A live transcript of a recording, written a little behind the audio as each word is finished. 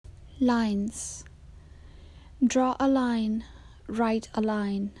Lines. Draw a line, write a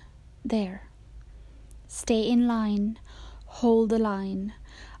line, there. Stay in line, hold the line.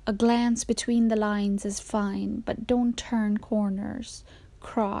 A glance between the lines is fine, but don't turn corners,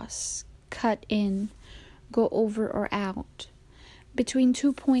 cross, cut in, go over or out. Between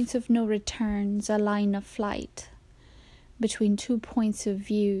 2 points of no returns, a line of flight. Between 2 points of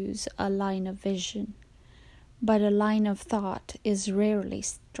views, a line of vision. But a line of thought is rarely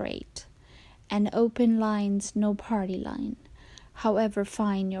straight. An open line's no party line, however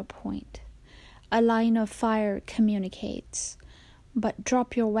fine your point. A line of fire communicates. But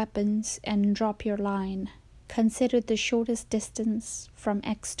drop your weapons and drop your line. Consider the shortest distance from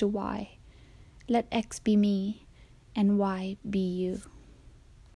X to Y. Let X be me and Y be you.